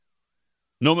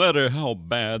No matter how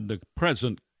bad the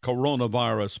present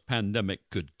coronavirus pandemic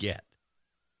could get,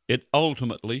 it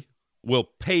ultimately will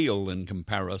pale in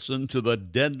comparison to the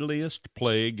deadliest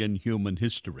plague in human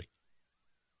history.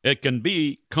 It can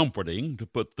be comforting to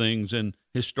put things in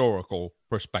historical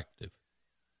perspective.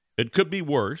 It could be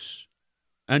worse,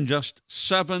 and just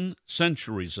 7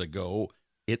 centuries ago,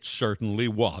 it certainly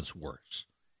was worse.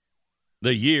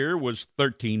 The year was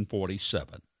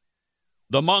 1347.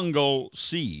 The Mongol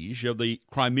siege of the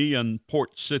Crimean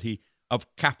port city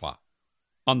of Kaffa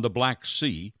on the Black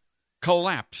Sea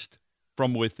collapsed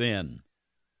from within.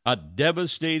 A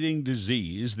devastating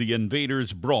disease the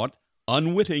invaders brought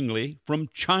unwittingly from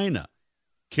China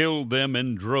killed them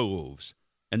in droves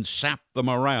and sapped the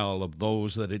morale of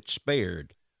those that it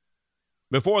spared.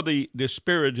 Before the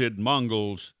dispirited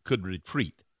Mongols could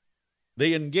retreat,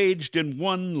 they engaged in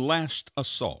one last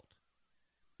assault,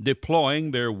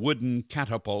 deploying their wooden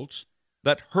catapults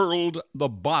that hurled the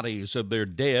bodies of their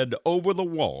dead over the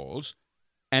walls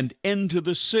and into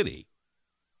the city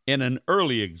in an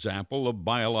early example of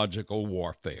biological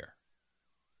warfare.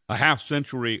 A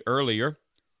half-century earlier,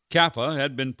 Kaffa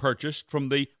had been purchased from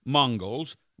the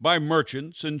Mongols by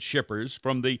merchants and shippers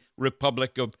from the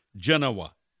Republic of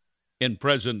Genoa in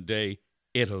present-day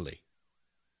Italy.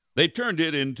 They turned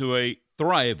it into a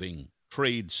thriving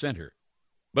trade center,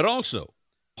 but also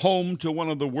home to one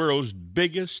of the world's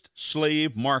biggest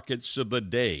slave markets of the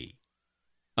day,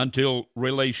 until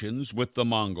relations with the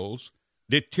Mongols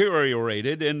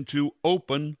deteriorated into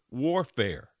open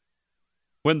warfare.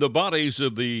 When the bodies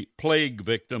of the plague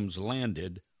victims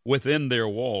landed within their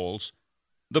walls,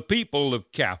 the people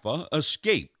of Kaffa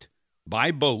escaped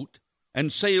by boat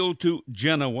and sailed to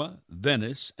Genoa,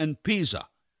 Venice, and Pisa,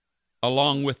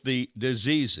 along with the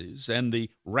diseases and the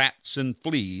rats and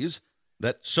fleas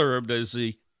that served as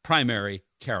the primary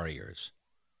carriers.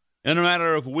 In a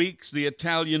matter of weeks, the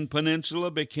Italian peninsula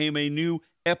became a new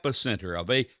epicenter of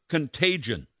a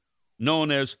contagion known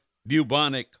as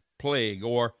bubonic plague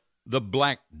or the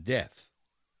Black Death.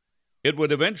 It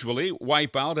would eventually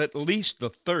wipe out at least a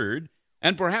third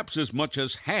and perhaps as much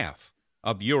as half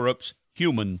of Europe's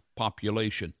human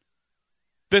population.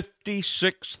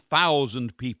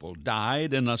 56,000 people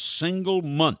died in a single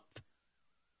month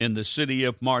in the city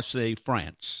of Marseille,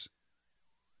 France.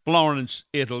 Florence,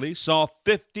 Italy, saw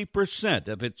 50%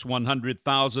 of its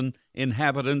 100,000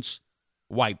 inhabitants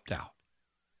wiped out.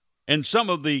 In some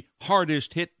of the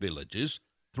hardest-hit villages,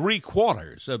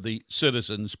 3/4 of the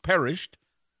citizens perished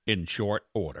in short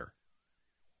order.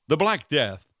 The Black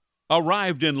Death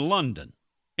arrived in London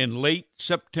in late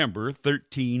September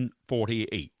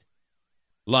 1348.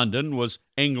 London was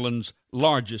England's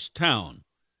largest town,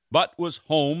 but was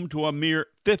home to a mere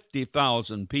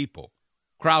 50,000 people,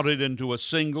 crowded into a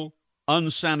single,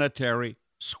 unsanitary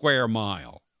square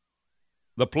mile.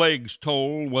 The plague's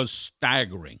toll was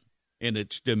staggering in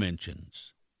its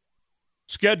dimensions.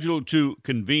 Scheduled to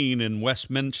convene in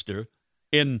Westminster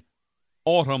in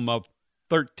autumn of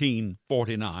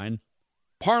 1349,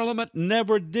 Parliament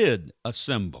never did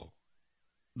assemble.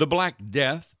 The Black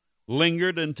Death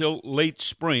lingered until late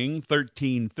spring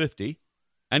 1350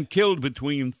 and killed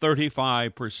between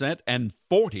 35% and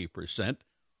 40%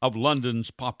 of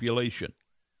London's population,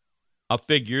 a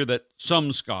figure that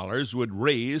some scholars would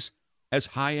raise as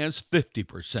high as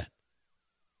 50%.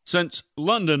 Since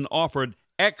London offered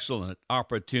excellent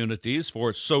opportunities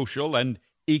for social and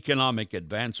economic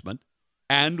advancement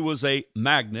and was a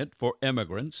magnet for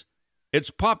immigrants, its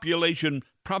population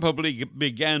probably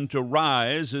began to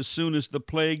rise as soon as the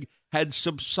plague had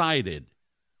subsided.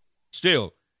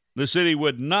 Still, the city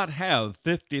would not have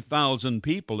 50,000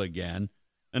 people again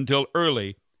until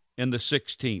early in the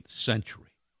 16th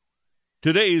century.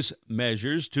 Today's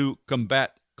measures to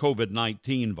combat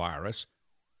COVID-19 virus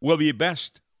will be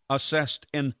best assessed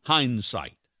in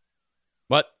hindsight,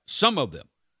 but some of them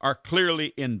are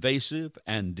clearly invasive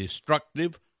and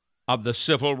destructive of the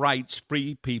civil rights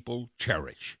free people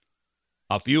cherish.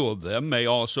 A few of them may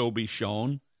also be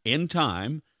shown, in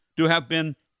time, to have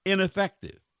been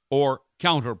ineffective or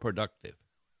counterproductive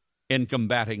in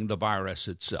combating the virus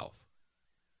itself.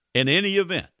 In any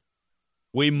event,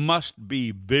 we must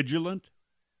be vigilant,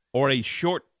 or a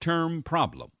short-term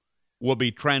problem will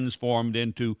be transformed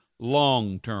into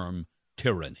long-term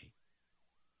tyranny.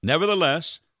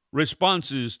 Nevertheless,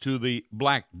 responses to the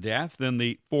Black Death in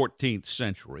the 14th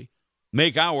century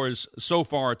make ours so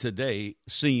far today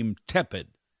seem tepid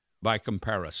by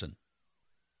comparison.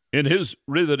 In his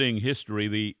riveting history,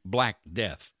 The Black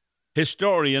Death,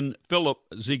 historian Philip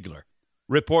Ziegler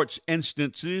reports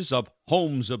instances of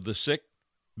homes of the sick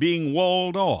being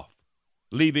walled off,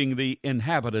 leaving the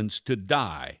inhabitants to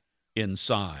die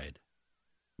inside.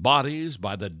 Bodies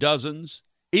by the dozens,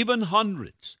 even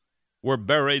hundreds, were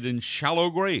buried in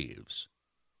shallow graves,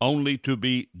 only to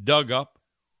be dug up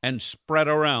and spread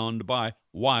around by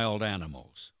wild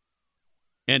animals.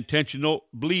 Intentional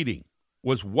bleeding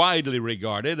was widely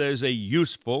regarded as a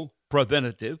useful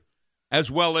preventative as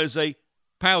well as a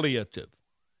palliative.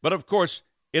 But of course,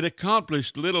 it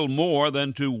accomplished little more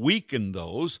than to weaken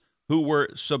those who were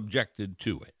subjected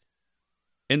to it.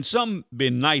 In some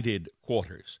benighted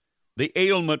quarters, the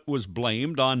ailment was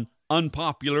blamed on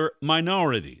unpopular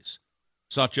minorities,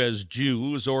 such as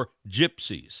Jews or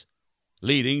gypsies,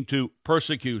 leading to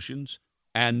persecutions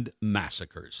and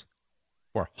massacres.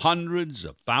 For hundreds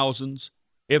of thousands,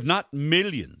 if not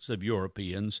millions of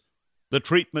Europeans, the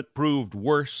treatment proved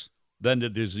worse than the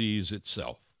disease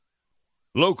itself.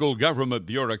 Local government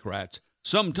bureaucrats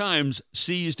sometimes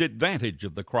seized advantage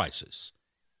of the crisis.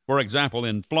 For example,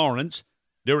 in Florence,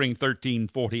 during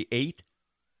 1348,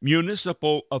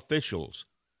 municipal officials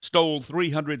stole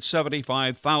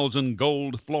 375,000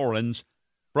 gold florins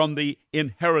from the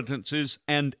inheritances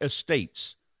and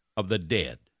estates of the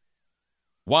dead.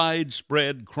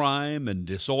 Widespread crime and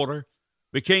disorder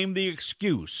became the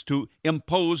excuse to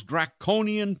impose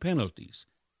draconian penalties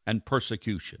and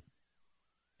persecution.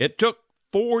 It took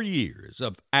 4 years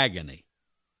of agony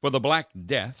for the Black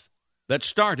Death that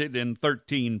started in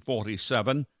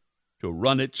 1347 to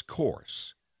run its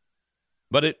course.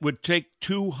 But it would take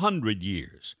 200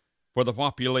 years for the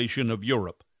population of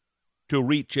Europe to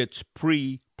reach its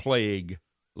pre-plague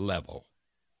level.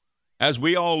 As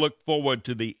we all look forward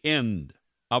to the end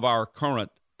of our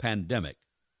current pandemic,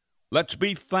 let's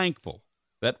be thankful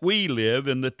that we live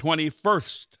in the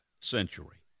 21st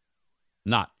century,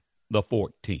 not the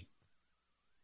 14th.